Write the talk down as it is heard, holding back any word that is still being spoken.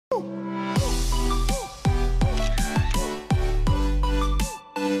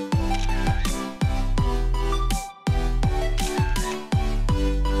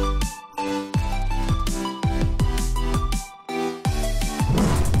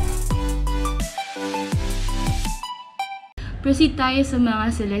proceed tayo sa mga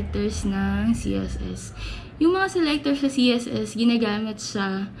selectors ng CSS. Yung mga selectors sa CSS, ginagamit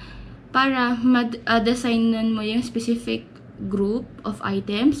siya para designan mo yung specific group of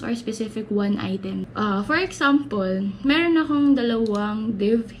items or specific one item. For example, meron akong dalawang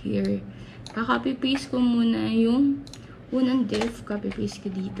div here. Copy-paste ko muna yung unang div, copy-paste ko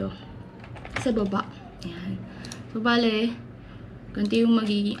dito sa baba. Ayan. So, bale, ganito yung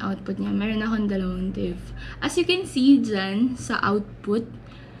magiging output niya. Meron akong dalawang div. As you can see dyan sa output,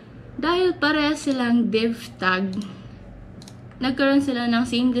 dahil parehas silang div tag, nagkaroon sila ng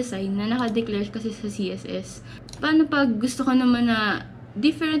same design na naka-declare kasi sa CSS. Paano pag gusto ko naman na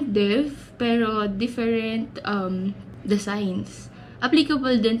different div, pero different designs?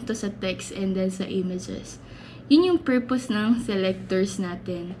 Applicable din to sa text and then sa images. Yun yung purpose ng selectors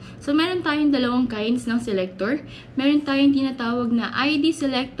natin. So, meron tayong dalawang kinds ng selector. Meron tayong tinatawag na ID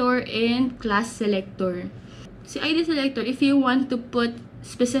selector and class selector. Si ID selector, if you want to put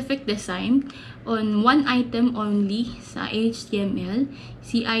specific design on one item only sa HTML,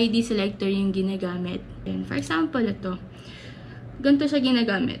 si ID selector yung ginagamit. And for example, ito. Ganito siya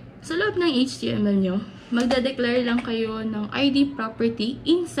ginagamit. Sa loob ng HTML nyo, magdadeclare lang kayo ng ID property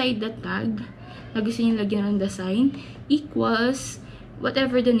inside the tag na gusto nyo lagyan ng design equals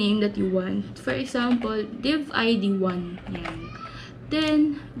whatever the name that you want. For example, div ID 1. Yan.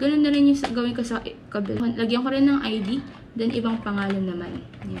 Then, ganun na rin yung gawin ko sa kabila. Lagyan ko rin ng ID, then ibang pangalan naman.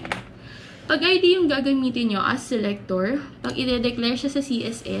 Yan. Pag ID yung gagamitin nyo as selector, pag i-declare siya sa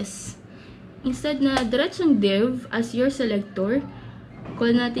CSS, instead na diretsong div as your selector,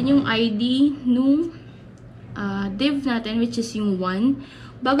 call natin yung ID nung div natin, which is yung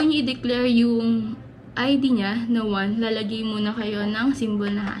 1. Bago nyo i-declare yung ID niya na 1, lalagay muna kayo ng symbol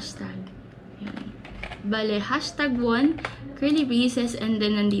na hashtag. Yan. Bale, hashtag 1, curly braces, and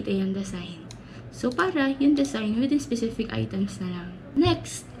then nandito yung design. So, para yung design within specific items na lang.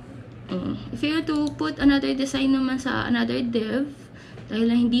 Next, if you want to put another design naman sa another div, dahil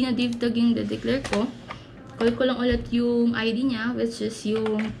na hindi na div tag yung de-declare ko, call ko lang ulit yung ID niya, which is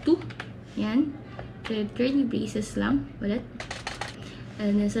yung 2. Yan. Curly braces lang. Ulit.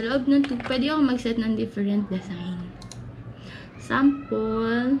 And then, sa loob ng 2, pwede ako mag-set ng different design.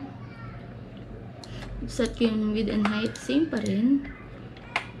 Sample. Set ko yung width and height. Same pa rin.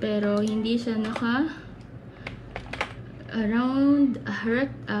 Pero, hindi siya around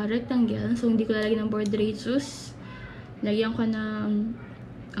a rectangle. So, hindi ko lalagyan ng border radius. Lagyan ko ng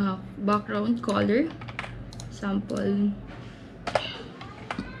background color. Sample.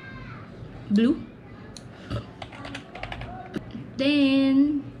 Blue.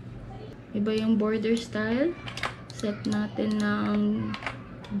 Then, iba yung border style. Set natin ng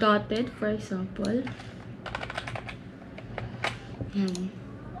dotted, for example. Yan.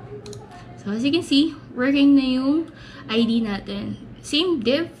 So, as you can see, working na yung ID natin. Same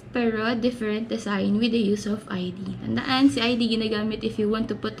div, pero different design with the use of ID. Tandaan, si ID ginagamit if you want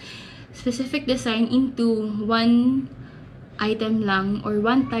to put specific design into one item lang or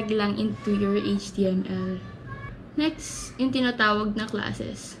one tag lang into your HTML. Next, yung tinatawag na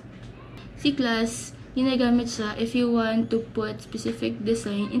classes. Si class, ginagamit siya if you want to put specific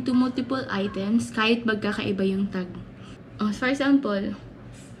design into multiple items kahit magkakaiba yung tag. For example,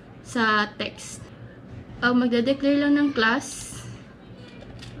 sa text. Magde-declare lang ng class.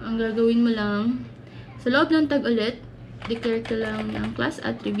 Ang gagawin mo lang, sa loob ng tag ulit, declare ko lang ng class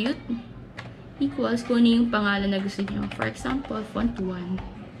attribute equals kung ano yung pangalan na gusto nyo. For example, font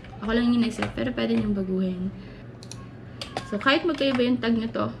 1. Ako lang yung nag-set, pero pwede nyo baguhin. So, kahit magkaiba yung tag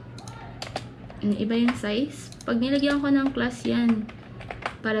na to, iba yung size, pag nilagyan ko ng class yan,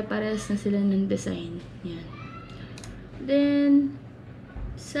 para parehas na sila ng design. Yan. Then,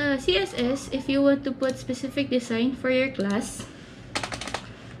 sa CSS, if you want to put specific design for your class,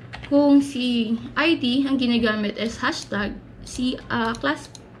 kung si ID ang ginagamit as hashtag, si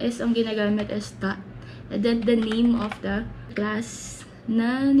class is ang ginagamit as stat, and then the name of the class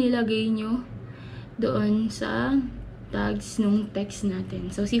na nilagay nyo doon sa tags nung text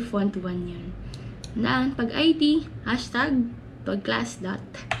natin. So, si font 1 yun. Pag ID, hashtag, pag class dot.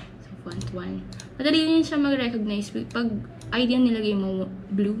 So, font 1. Madali din siya mag-recognize. Pag ID ang nilagay mo,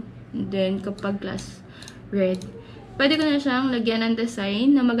 blue. Then, kapag class, red. Pwede ko na siyang lagyan ng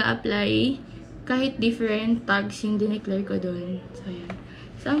design na mag-a-apply kahit different tags yung dineclare ko doon. So, yan.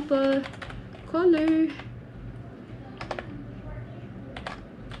 Sample, color,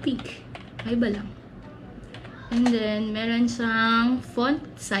 pink. Ay ba lang? And then, meron siyang font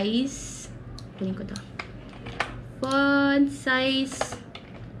size. Piling ko to. Font size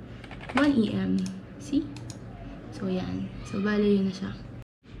 1 EM. See? So, yan. So, bali yun na siya.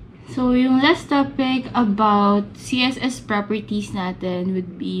 So, yung last topic about CSS properties natin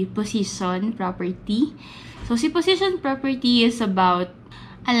would be position property. So, si position property is about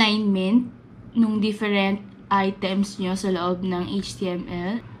alignment nung different items nyo sa loob ng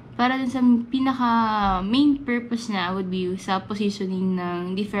HTML. Para dun sa pinaka main purpose na would be sa positioning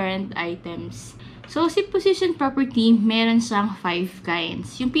ng different items. So, si position property, meron siyang 5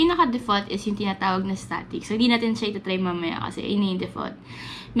 kinds. Yung pinaka-default is yung tinatawag na static. So, hindi natin siya itatry mamaya kasi yun yung default.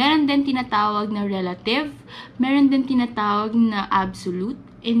 Meron din tinatawag na relative. Meron din tinatawag na absolute.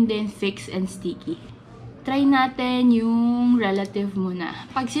 And then, fixed and sticky. Try natin yung relative muna.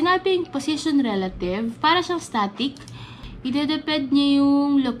 Pag sinabing position relative, para siyang static, idedepend niya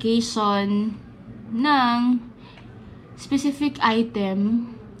yung location ng specific item.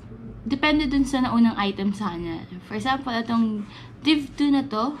 Depende dun sa naunang item sa kanya. For example, itong div 2 na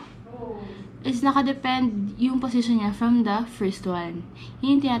to is nakadepend yung position niya from the first one.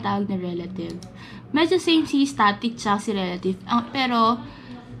 Yun yung tinatawag na relative. Medyo same si static tsaka si relative. Pero,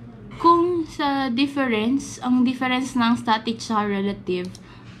 kung sa difference, ang difference ng static tsaka relative,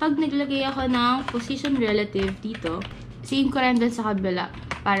 pag naglagay ako ng position relative dito, same ko rin dun sa kabila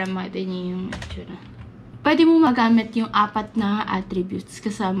para makita niyo yung itsura. Pwede mo magamit yung 4 na attributes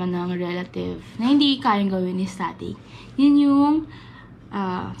kasama ng relative na hindi kayang gawin ni static. Yun yung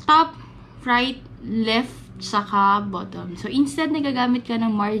top, right, left, saka bottom. So, instead na gagamit ka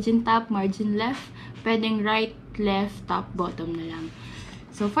ng margin top, margin left, pwedeng right, left, top, bottom na lang.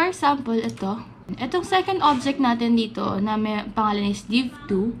 So, for example, itong second object natin dito na may pangalan is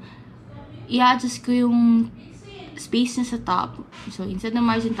div2, i-adjust ko yung space na sa top. So, instead ng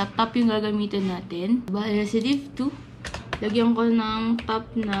margin top, top yung gagamitin natin. Bale, si div2, lagyan ko ng top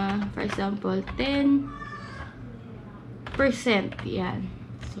na, for example, 10%. Yan.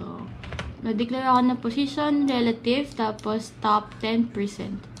 So, na-declare ako na position, relative, tapos top 10%.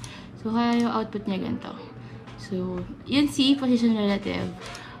 So, kaya yung output niya ganito. So, yun si position relative.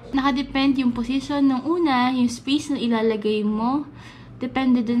 Nakadepend yung position ng una, yung space na ilalagay mo,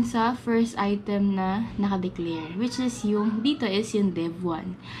 depende dun sa first item na nakadeclare. Which is yung, dito is yung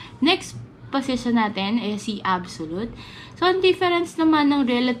div1. Next position natin is si absolute. So, ang difference naman ng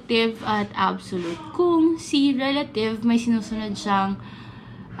relative at absolute. Kung si relative, may sinusunod siyang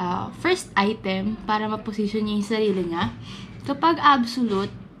first item para ma-position niya yung sarili niya. Kapag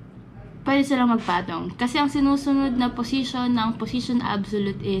absolute, pwede silang magpatong. Kasi ang sinusunod na position ng position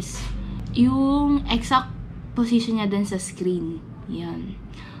absolute is yung exact position niya dun sa screen. Yan.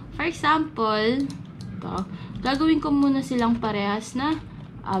 For example, ito, gagawin ko muna silang parehas na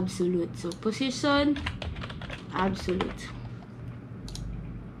absolute. So, position, absolute.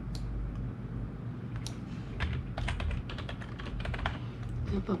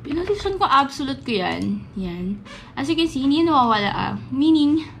 So, pag pinosisyon ko absolute ko yan. As you can see, hindi nawawala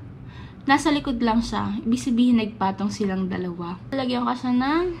Meaning, nasa likod lang siya. Ibig sabihin, nagpatong silang dalawa. Lagyan ko siya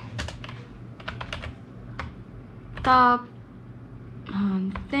ng top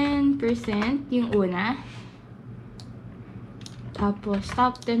 10% yung una. Tapos,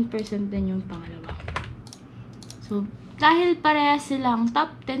 top 10% din yung pangalawa. So, dahil pareha silang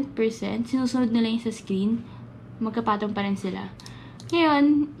top 10%, sinusunod nila yung sa screen, magkapatong pa rin sila.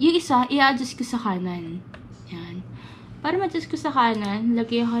 Ngayon, yung isa, i-adjust ko sa kanan. Yan. Para ma-adjust ko sa kanan,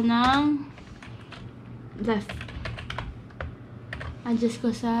 lagyan ko ng left. Adjust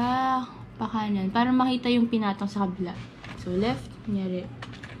ko sa pakanan para makita yung pinatong sa kabila. So, left, kunyari,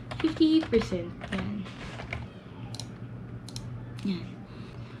 50%. Yan. Yan.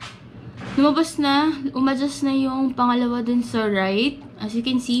 Lumabas na, umadjust na yung pangalawa dun sa right. As you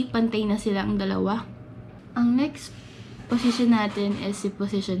can see, pantay na sila ang dalawa. Ang next position natin is si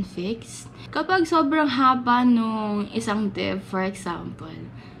position fixed. Kapag sobrang haba nung isang div, for example,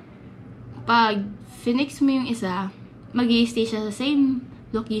 pag finix mo yung isa, mag-i-stay siya sa same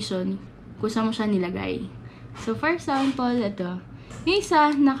location kung saan mo siya nilagay. So, for example, ito. Yung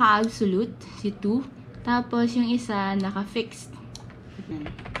isa, naka-absolute, si 2. Tapos, yung isa, naka-fixed.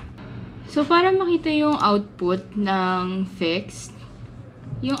 So, para makita yung output ng fixed,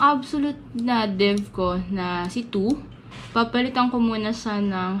 yung absolute na div ko na si 2, papalitan ko muna siya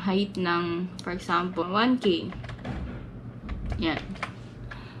ng height ng, for example, 1K. Yan.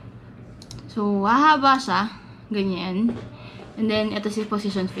 So, hahaba siya. Ganyan. And then, ito si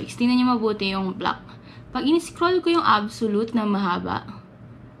position fixed. Tingnan niyo mabuti yung block. Pag in-scroll ko yung absolute na mahaba,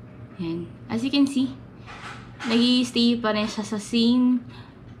 yan. As you can see, nag-i-stay pa rin siya sa same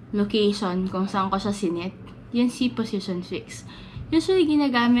location kung saan ko siya sinet. Yan si position fixed. Usually,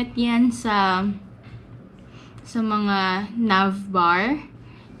 ginagamit yan sa mga navbar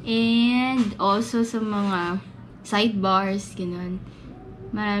and also sa mga sidebars, ganun.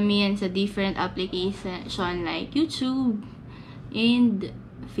 Marami yan sa different application like YouTube and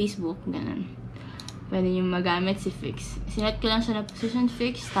Facebook, ganun. Pwede nyo magamit si fix. Sinet ko lang siya na position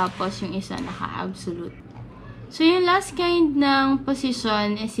fix, tapos yung isa naka-absolute. So, yung last kind ng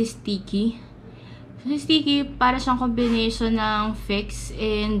position is si sticky. So, si sticky, para siyang combination ng fix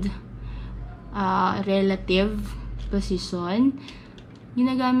and relative position.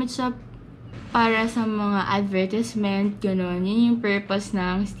 Ginagamit siya para sa mga advertisement, gano'n. Yun yung purpose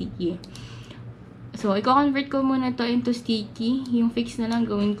ng sticky. So, i-convert ko muna to into sticky. Yung fix na lang,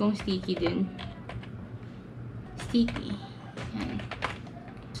 gawin kong sticky din. Sticky. Yan.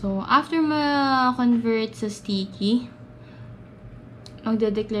 So, after ma-convert sa sticky,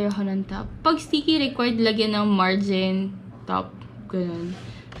 magde-declare ako ng top. Pag sticky, required lagyan ng margin top. Gano'n.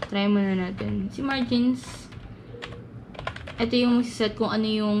 Try muna natin. Si margins, ito yung set kung ano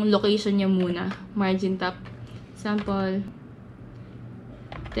yung location niya muna. Margin top. Sample,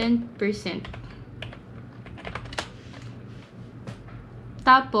 10%.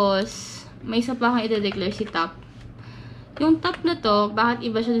 Tapos, may isa pa akong i-declare si top. Yung top na to, bakit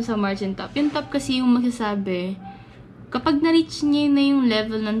iba siya dun sa margin top? Yung top kasi yung magsasabi, kapag na-reach niya na yung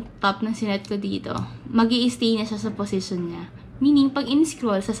level ng top na sinet ko dito, mag-i-stay na siya sa position niya. Meaning, pag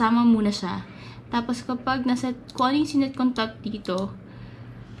in-scroll, sasama muna siya. Tapos, kapag nasa, kung ano yung sinet kong top dito,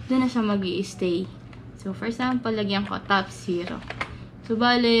 doon na siya mag-i-stay. So, for example, lagyan ko top 0. So,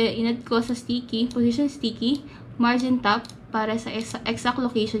 bale, inad ko sa sticky, position sticky, margin top, para sa exact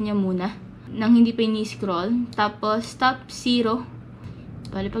location niya muna, nang hindi pa ini-scroll. Tapos, top 0.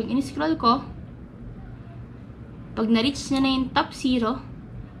 Bale, pag in-scroll ko, pag na-reach niya na yung top 0,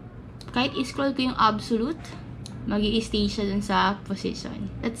 kahit i-scroll ko yung absolute, mag-i-stay siya dun sa position.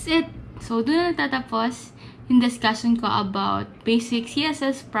 That's it! So, doon na natatapos yung discussion ko about basic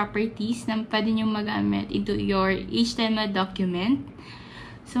CSS properties na pwede nyo magamit into your HTML document.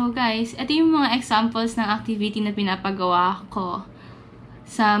 So, guys, ito yung mga examples ng activity na pinapagawa ko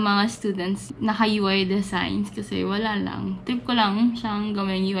sa mga students naka-UI designs kasi wala lang. Trip ko lang siyang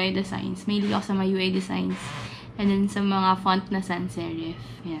gawin UI designs. Mahilig ako sa mga UI designs. And then sa mga font na sans serif.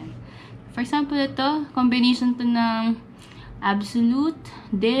 Yan. For example, ito, combination to ng absolute,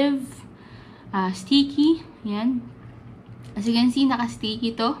 div, sticky. Yan. As you can see,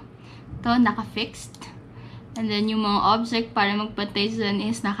 naka-sticky to. To, naka-fixed. And then, yung mga object para magpatay dyan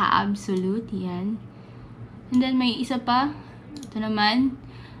is naka-absolute. Yan. And then, may isa pa. Ito naman.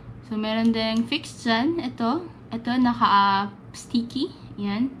 So, meron din fixed dyan. Ito. Ito, naka-sticky.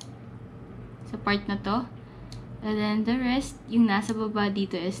 Yan. Sa part na to. And then, the rest, yung nasa baba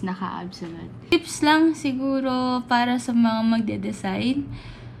dito is naka-absolute. Tips lang siguro para sa mga magde-design.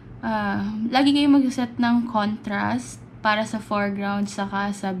 Lagi kayo mag-set ng contrast para sa foreground saka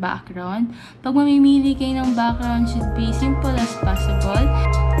sa background. Pag mamimili kayo ng background, should be simple as possible.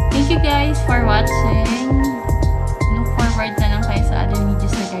 Thank you guys for watching.